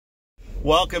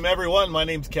Welcome everyone, my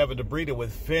name's Kevin DeBrita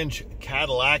with Finch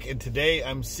Cadillac, and today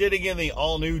I'm sitting in the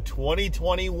all-new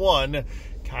 2021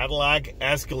 Cadillac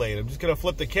Escalade. I'm just going to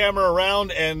flip the camera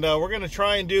around and we're going to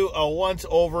try and do a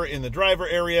once-over in the driver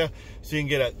area so you can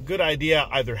get a good idea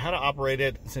either how to operate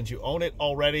it since you own it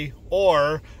already,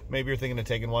 or maybe you're thinking of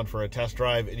taking one for a test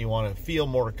drive and you want to feel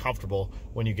more comfortable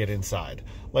when you get inside.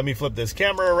 Let me flip this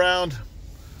camera around.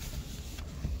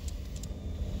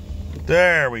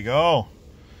 There we go.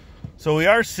 So we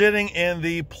are sitting in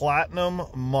the Platinum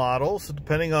model, so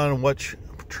depending on which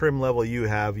trim level you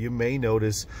have, you may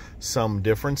notice some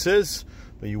differences,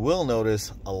 but you will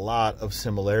notice a lot of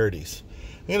similarities.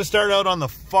 I'm going to start out on the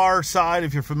far side.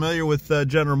 If you're familiar with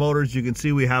General Motors, you can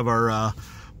see we have our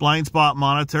blind spot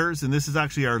monitors, and this is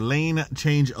actually our lane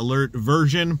change alert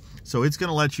version. So it's going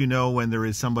to let you know when there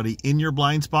is somebody in your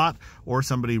blind spot or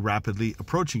somebody rapidly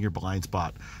approaching your blind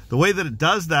spot. The way that it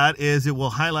does that is it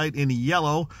will highlight in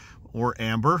yellow or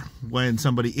amber when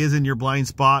somebody is in your blind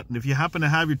spot, and if you happen to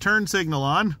have your turn signal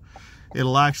on,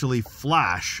 it'll actually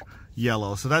flash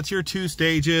yellow. So that's your two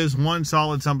stages: one,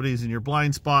 solid, somebody's in your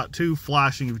blind spot; two,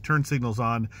 flashing. If your turn signal's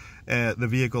on, the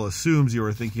vehicle assumes you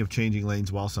are thinking of changing lanes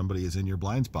while somebody is in your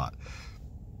blind spot.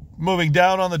 Moving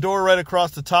down on the door right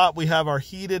across the top, we have our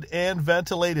heated and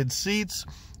ventilated seats.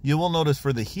 You will notice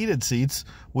for the heated seats,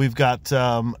 we've got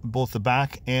both the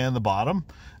back and the bottom,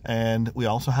 and we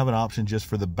also have an option just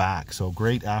for the back. So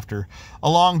great after a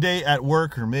long day at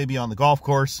work or maybe on the golf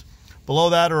course. Below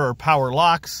that are our power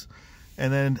locks,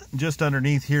 and then just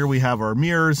underneath here we have our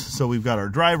mirrors. So we've got our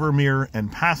driver mirror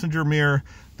and passenger mirror.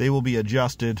 They will be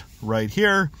adjusted right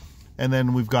here. And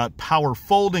then we've got power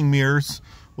folding mirrors,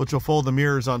 which will fold the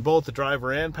mirrors on both the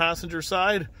driver and passenger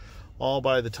side, all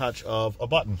by the touch of a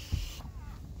button.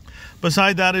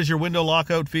 Beside that is your window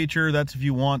lockout feature. That's if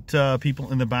you want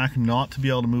people in the back not to be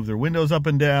able to move their windows up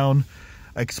and down.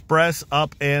 Express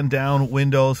up and down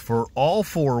windows for all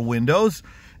four windows.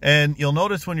 And you'll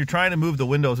notice when you're trying to move the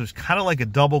windows, there's kind of like a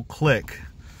double click.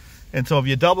 And so if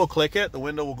you double click it, the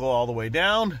window will go all the way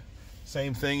down.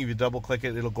 Same thing, if you double click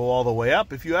it, it'll go all the way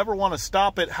up. If you ever want to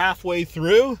stop it halfway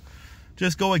through,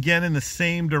 just go again in the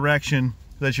same direction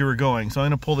that you were going. So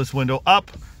I'm going to pull this window up.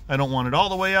 I don't want it all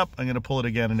the way up. I'm going to pull it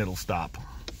again and it'll stop.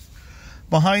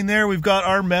 Behind there, we've got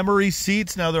our memory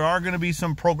seats. Now, there are going to be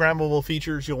some programmable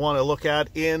features you'll want to look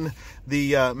at in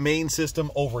the main system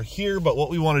over here. But what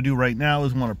we want to do right now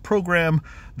is we want to program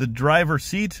the driver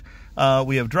seat.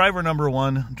 We have driver number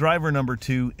 1, driver number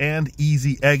 2, and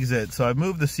easy exit. So I've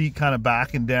moved the seat kind of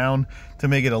back and down to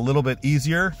make it a little bit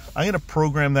easier. I'm going to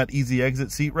program that easy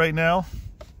exit seat right now.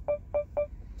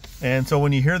 And so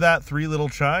when you hear that 3 little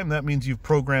chime, that means you've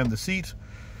programmed the seat.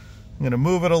 I'm going to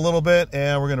move it a little bit,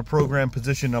 and we're going to program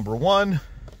position number 1.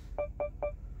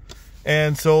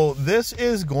 And so this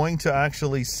is going to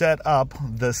actually set up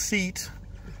the seat,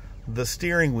 the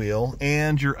steering wheel,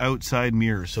 and your outside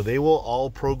mirrors. So they will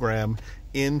all program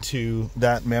into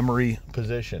that memory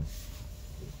position.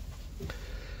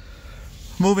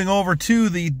 Moving over to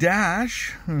the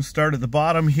dash, I'm going to start at the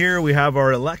bottom here. We have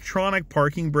our electronic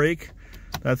parking brake.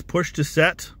 That's push to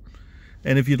set.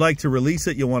 And if you'd like to release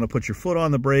it, you'll want to put your foot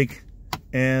on the brake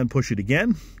and push it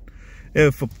again.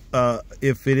 If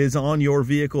it is on your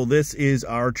vehicle, this is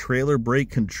our trailer brake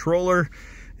controller.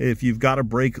 If you've got a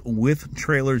brake with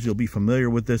trailers, you'll be familiar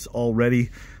with this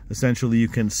already. Essentially, you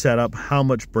can set up how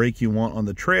much brake you want on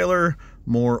the trailer,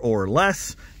 more or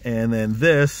less. And then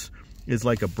this is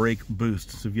like a brake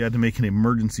boost. So if you had to make an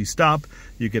emergency stop,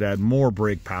 you could add more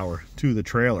brake power to the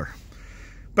trailer.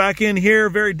 Back in here,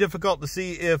 very difficult to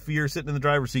see if you're sitting in the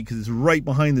driver's seat because it's right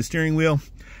behind the steering wheel.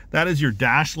 That is your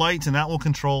dash lights, and that will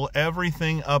control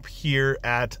everything up here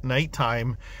at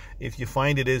nighttime. If you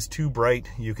find it is too bright,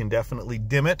 you can definitely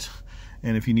dim it.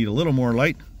 And if you need a little more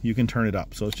light, you can turn it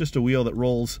up. So it's just a wheel that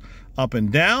rolls up and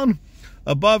down.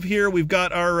 Above here, we've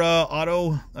got our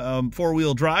auto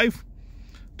 4-wheel drive,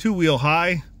 2-wheel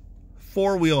high,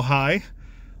 4-wheel high,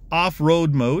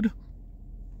 off-road mode.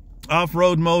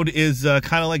 Off-road mode is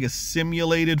kind of like a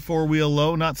simulated 4-wheel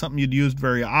low, not something you'd use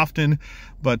very often,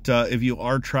 but if you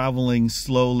are traveling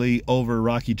slowly over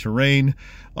rocky terrain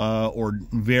or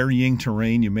varying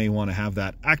terrain, you may want to have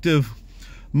that active.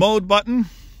 Mode button.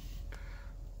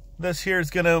 This here is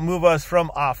going to move us from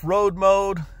off-road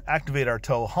mode, activate our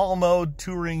tow haul mode,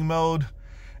 touring mode,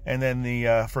 and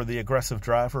then for the aggressive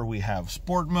driver, we have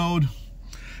sport mode.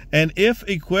 And if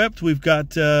equipped, we've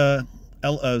got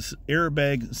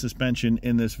airbag suspension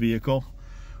in this vehicle.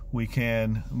 We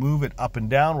can move it up and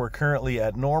down. We're currently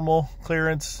at normal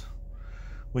clearance.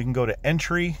 We can go to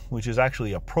entry, which is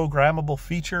actually a programmable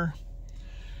feature.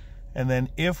 And then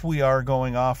if we are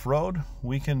going off-road,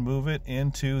 we can move it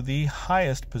into the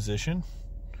highest position,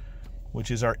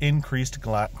 which is our increased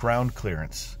ground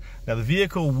clearance. Now the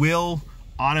vehicle will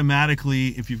automatically,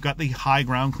 if you've got the high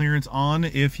ground clearance on,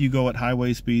 if you go at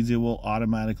highway speeds, it will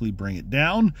automatically bring it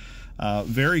down.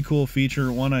 Very cool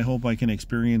feature, one I hope I can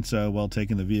experience while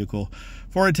taking the vehicle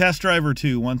for a test drive or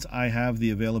two once I have the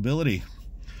availability.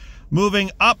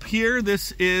 Moving up here,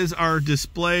 this is our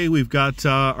display. We've got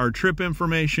our trip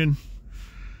information,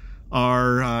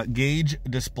 our gauge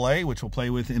display, which we'll play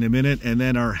with in a minute, and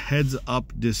then our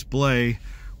heads-up display,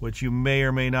 which you may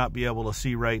or may not be able to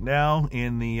see right now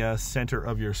in the center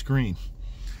of your screen.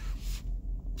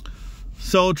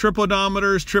 So trip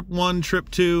odometers, trip 1,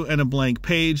 trip 2, and a blank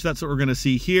page. That's what we're gonna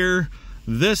see here.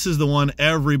 This is the one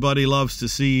everybody loves to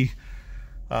see.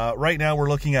 Right now we're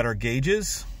looking at our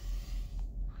gauges.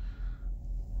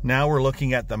 Now we're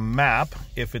looking at the map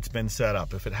if it's been set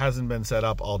up. If it hasn't been set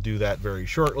up, I'll do that very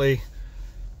shortly.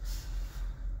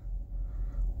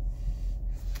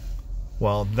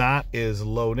 While that is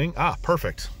loading,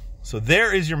 perfect. So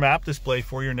there is your map display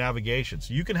for your navigation.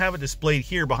 So you can have it displayed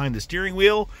here behind the steering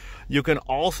wheel. You can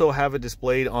also have it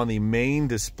displayed on the main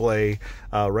display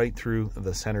right through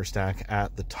the center stack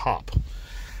at the top.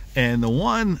 And the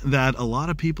one that a lot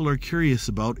of people are curious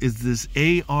about is this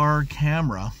AR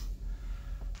camera.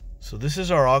 So this is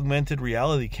our augmented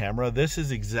reality camera. This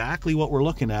is exactly what we're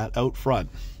looking at out front.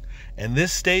 And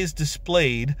this stays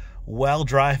displayed while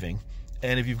driving.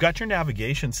 And if you've got your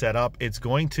navigation set up, it's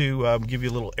going to give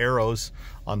you little arrows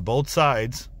on both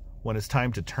sides when it's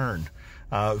time to turn.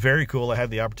 Very cool. I had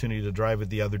the opportunity to drive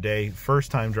it the other day. First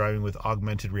time driving with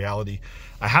augmented reality.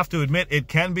 I have to admit, it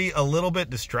can be a little bit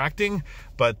distracting,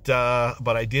 but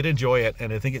I did enjoy it,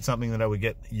 and I think it's something that I would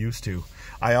get used to.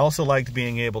 I also liked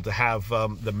being able to have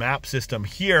the map system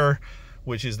here,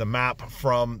 which is the map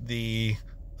from the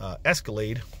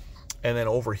Escalade, and then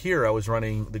over here I was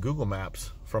running the Google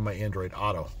Maps from my Android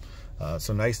Auto.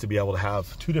 So nice to be able to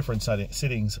have two different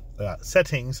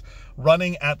settings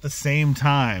running at the same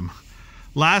time.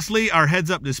 Lastly, our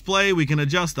heads-up display, we can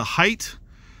adjust the height.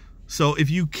 So if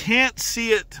you can't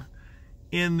see it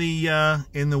in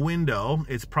the window,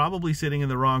 it's probably sitting in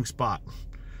the wrong spot.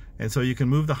 And so you can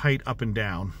move the height up and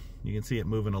down. You can see it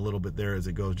moving a little bit there as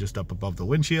it goes just up above the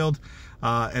windshield.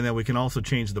 And then we can also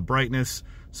change the brightness.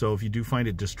 So if you do find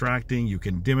it distracting, you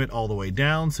can dim it all the way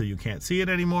down so you can't see it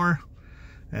anymore.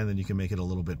 And then you can make it a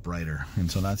little bit brighter. And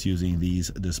so that's using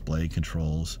these display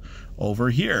controls over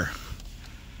here.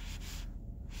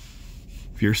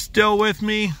 If you're still with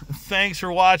me, thanks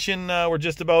for watching. We're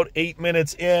just about 8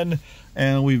 minutes in,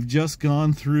 and we've just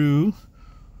gone through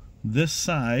this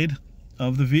side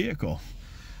of the vehicle.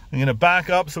 I'm going to back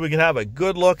up so we can have a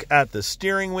good look at the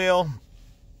steering wheel.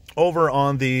 Over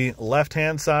on the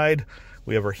left-hand side,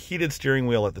 we have our heated steering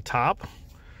wheel at the top.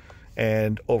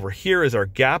 And over here is our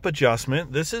gap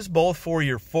adjustment. This is both for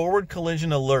your forward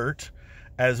collision alert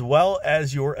as well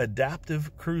as your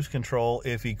adaptive cruise control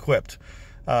if equipped.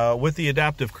 With the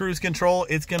adaptive cruise control,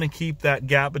 it's going to keep that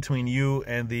gap between you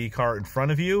and the car in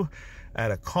front of you at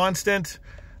a constant.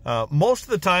 Most of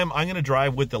the time, I'm going to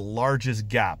drive with the largest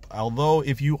gap. Although,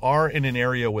 if you are in an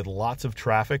area with lots of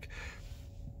traffic,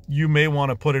 you may want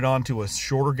to put it onto a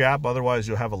shorter gap. Otherwise,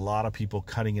 you'll have a lot of people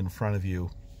cutting in front of you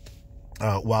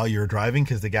while you're driving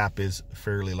because the gap is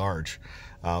fairly large.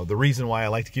 The reason why I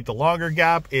like to keep the longer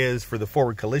gap is for the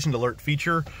forward collision alert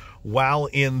feature. While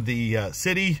in the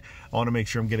city, I want to make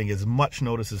sure I'm getting as much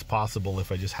notice as possible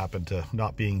if I just happen to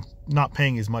not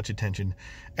paying as much attention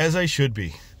as I should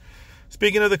be.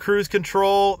 Speaking of the cruise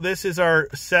control, this is our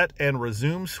set and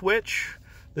resume switch.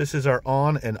 This is our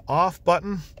on and off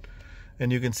button.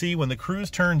 And you can see when the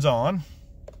cruise turns on,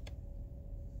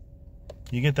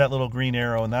 you get that little green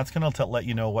arrow, and that's going to let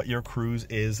you know what your cruise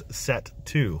is set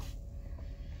to.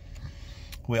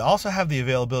 We also have the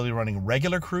availability of running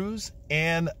regular cruise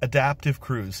and adaptive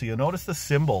cruise. So you'll notice the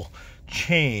symbol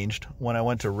changed when I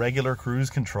went to regular cruise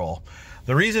control.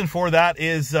 The reason for that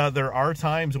is there are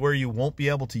times where you won't be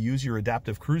able to use your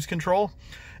adaptive cruise control,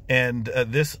 and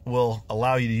this will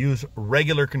allow you to use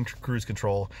regular cruise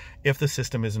control if the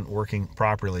system isn't working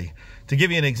properly. To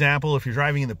give you an example, if you're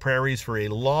driving in the prairies for a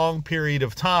long period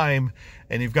of time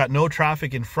and you've got no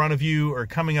traffic in front of you or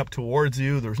coming up towards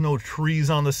you, there's no trees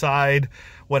on the side,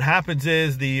 what happens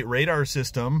is the radar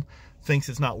system thinks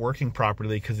it's not working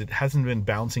properly because it hasn't been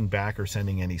bouncing back or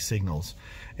sending any signals.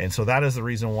 And so that is the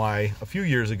reason why a few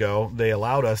years ago they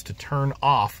allowed us to turn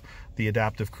off the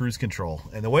adaptive cruise control.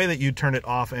 And the way that you turn it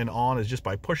off and on is just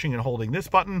by pushing and holding this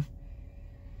button.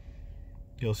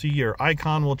 You'll see your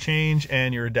icon will change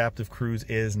and your adaptive cruise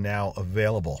is now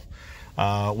available.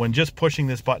 When just pushing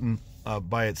this button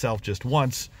by itself just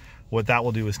once, what that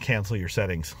will do is cancel your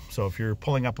settings. So if you're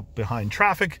pulling up behind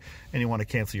traffic and you want to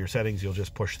cancel your settings, you'll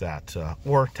just push that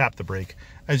or tap the brake,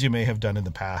 as you may have done in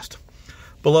the past.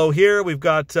 Below here, we've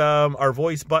got our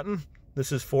voice button.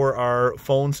 This is for our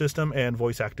phone system and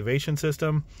voice activation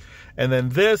system. And then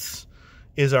this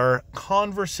is our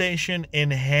conversation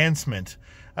enhancement.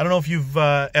 I don't know if you've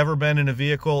ever been in a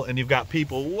vehicle and you've got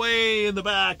people way in the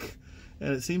back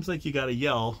and it seems like you got to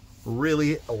yell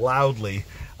really loudly.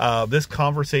 This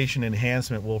conversation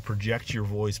enhancement will project your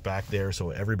voice back there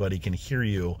so everybody can hear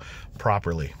you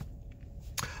properly.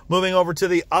 Moving over to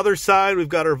the other side, we've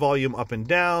got our volume up and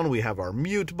down. We have our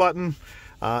mute button.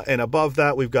 And above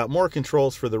that, we've got more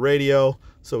controls for the radio.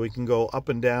 So we can go up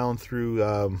and down through...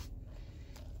 I'm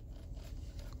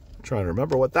trying to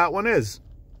remember what that one is,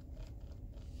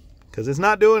 because it's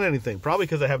not doing anything. Probably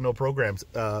because I have no programs,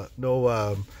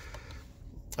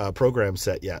 program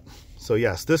set yet. So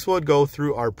yes, this would go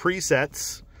through our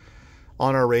presets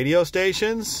on our radio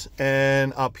stations,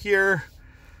 and up here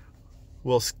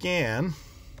we'll scan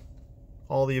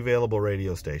all the available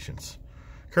radio stations.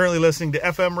 Currently listening to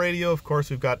FM radio. Of course,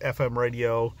 we've got FM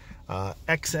radio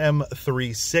XM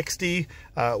 360,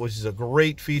 which is a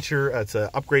great feature. It's an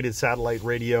upgraded satellite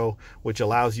radio, which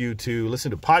allows you to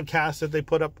listen to podcasts that they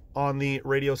put up on the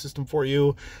radio system for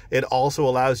you. It also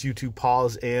allows you to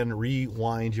pause and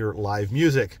rewind your live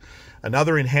music.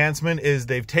 Another enhancement is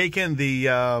they've taken the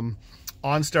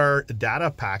OnStar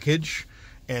data package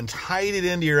and tied it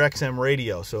into your XM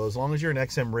radio. So as long as you're an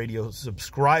XM radio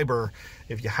subscriber,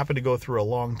 if you happen to go through a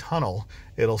long tunnel,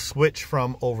 it'll switch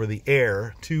from over the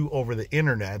air to over the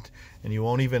internet, and you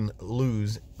won't even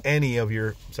lose any of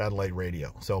your satellite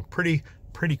radio. So pretty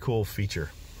cool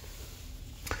feature.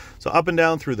 So up and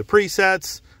down through the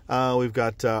presets, we've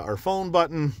got our phone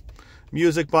button,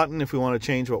 music button if we want to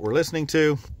change what we're listening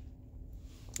to.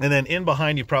 And then in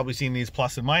behind, you've probably seen these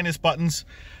plus and minus buttons.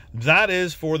 That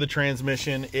is for the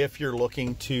transmission if you're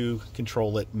looking to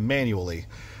control it manually.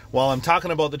 While I'm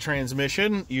talking about the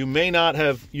transmission, you may not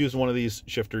have used one of these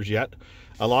shifters yet.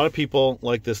 A lot of people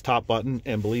like this top button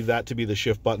and believe that to be the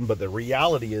shift button, but the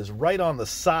reality is right on the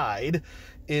side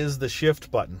is the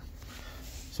shift button.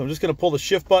 So I'm just going to pull the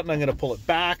shift button, I'm going to pull it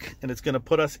back, and it's going to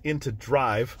put us into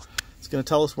drive. It's going to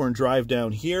tell us we're in drive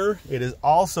down here. It is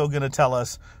also going to tell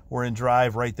us we're in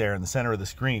drive right there in the center of the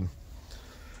screen.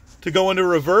 To go into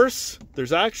reverse,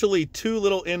 there's actually two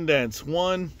little indents,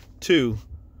 1, 2.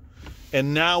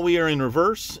 And now we are in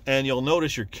reverse, and you'll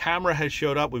notice your camera has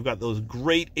showed up. We've got those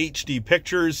great HD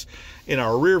pictures in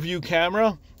our rear view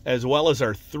camera, as well as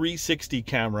our 360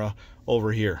 camera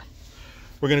over here.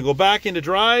 We're gonna go back into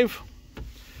drive,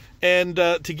 and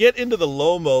to get into the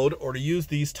low mode or to use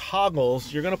these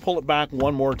toggles, you're gonna pull it back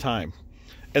one more time.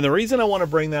 And the reason I wanna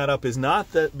bring that up is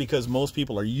not that because most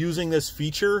people are using this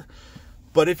feature,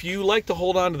 but if you like to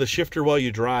hold on to the shifter while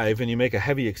you drive and you make a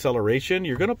heavy acceleration,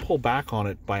 you're going to pull back on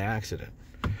it by accident,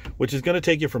 which is going to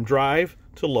take you from drive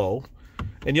to low.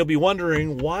 And you'll be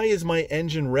wondering, why is my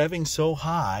engine revving so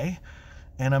high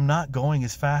and I'm not going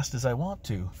as fast as I want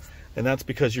to? And that's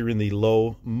because you're in the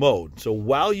low mode. So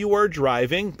while you are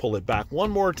driving, pull it back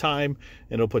one more time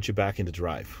and it'll put you back into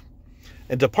drive.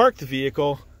 And to park the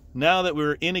vehicle, now that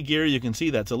we're in a gear, you can see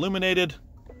that's illuminated.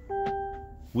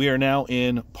 We are now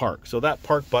in park. So that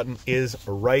park button is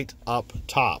right up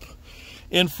top.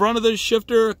 In front of the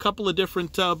shifter, a couple of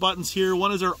different buttons here.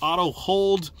 One is our auto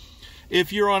hold.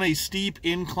 If you're on a steep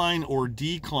incline or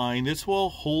decline, this will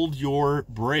hold your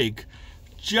brake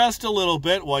just a little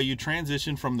bit while you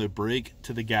transition from the brake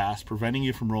to the gas, preventing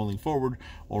you from rolling forward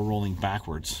or rolling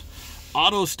backwards.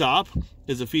 Auto stop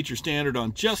is a feature standard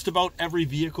on just about every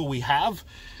vehicle we have.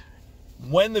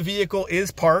 When the vehicle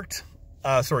is parked,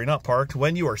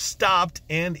 when you are stopped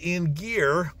and in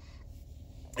gear,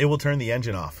 it will turn the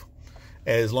engine off.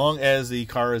 As long as the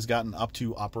car has gotten up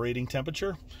to operating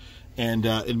temperature and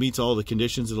it meets all the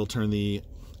conditions, it'll turn the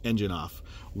engine off.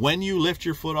 When you lift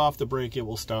your foot off the brake, it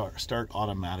will start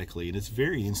automatically, and it's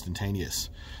very instantaneous.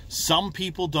 Some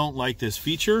people don't like this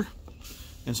feature,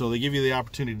 and so they give you the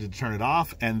opportunity to turn it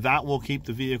off, and that will keep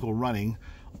the vehicle running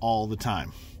all the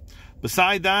time.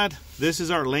 Beside that, this is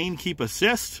our lane keep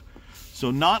assist. So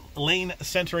not lane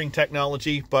centering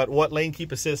technology, but what lane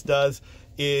keep assist does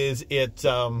is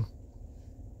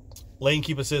lane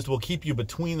keep assist will keep you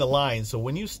between the lines. So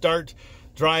when you start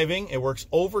driving, it works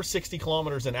over 60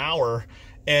 kilometers an hour,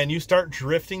 and you start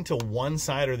drifting to one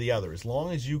side or the other. As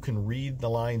long as you can read the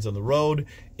lines on the road,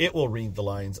 it will read the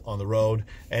lines on the road,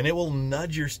 and it will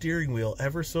nudge your steering wheel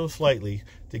ever so slightly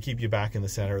to keep you back in the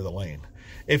center of the lane.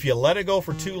 If you let it go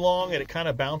for too long and it kind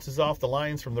of bounces off the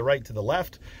lines from the right to the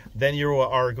left, then you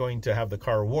are going to have the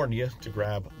car warn you to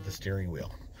grab the steering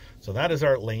wheel. So that is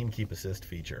our lane keep assist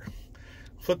feature.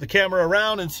 Flip the camera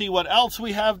around and see what else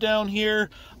we have down here.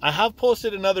 I have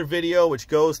posted another video which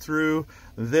goes through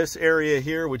this area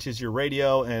here, which is your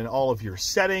radio and all of your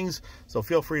settings. So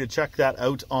feel free to check that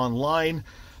out online.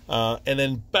 And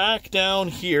then back down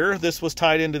here, this was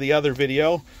tied into the other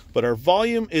video, but our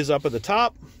volume is up at the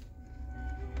top.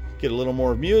 Get a little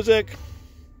more music.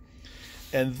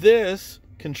 And this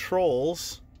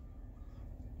controls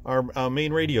our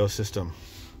main radio system.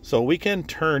 So we can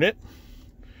turn it.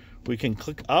 We can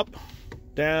click up,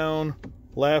 down,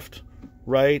 left,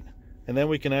 right, and then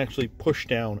we can actually push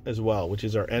down as well, which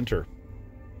is our enter.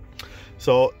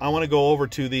 So I want to go over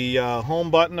to the home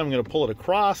button. I'm going to pull it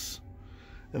across,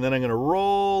 and then I'm going to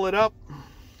roll it up.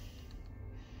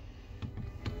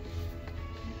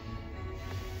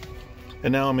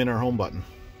 And now I'm in our home button.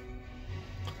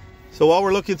 So while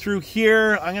we're looking through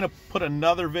here, I'm going to put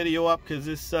another video up because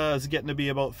this is getting to be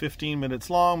about 15 minutes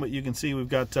long, but you can see we've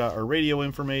got our radio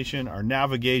information, our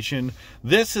navigation.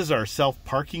 This is our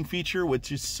self-parking feature,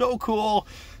 which is so cool.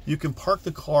 You can park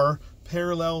the car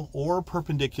parallel or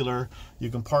perpendicular.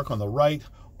 You can park on the right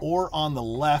or on the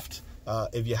left.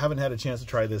 If you haven't had a chance to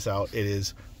try this out, it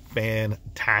is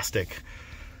fantastic.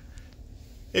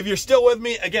 If you're still with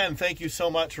me, again, thank you so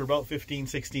much. For about 15,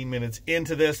 16 minutes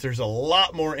into this. There's a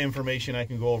lot more information I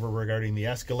can go over regarding the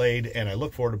Escalade, and I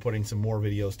look forward to putting some more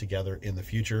videos together in the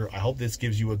future. I hope this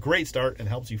gives you a great start and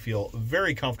helps you feel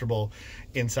very comfortable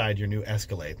inside your new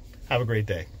Escalade. Have a great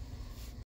day.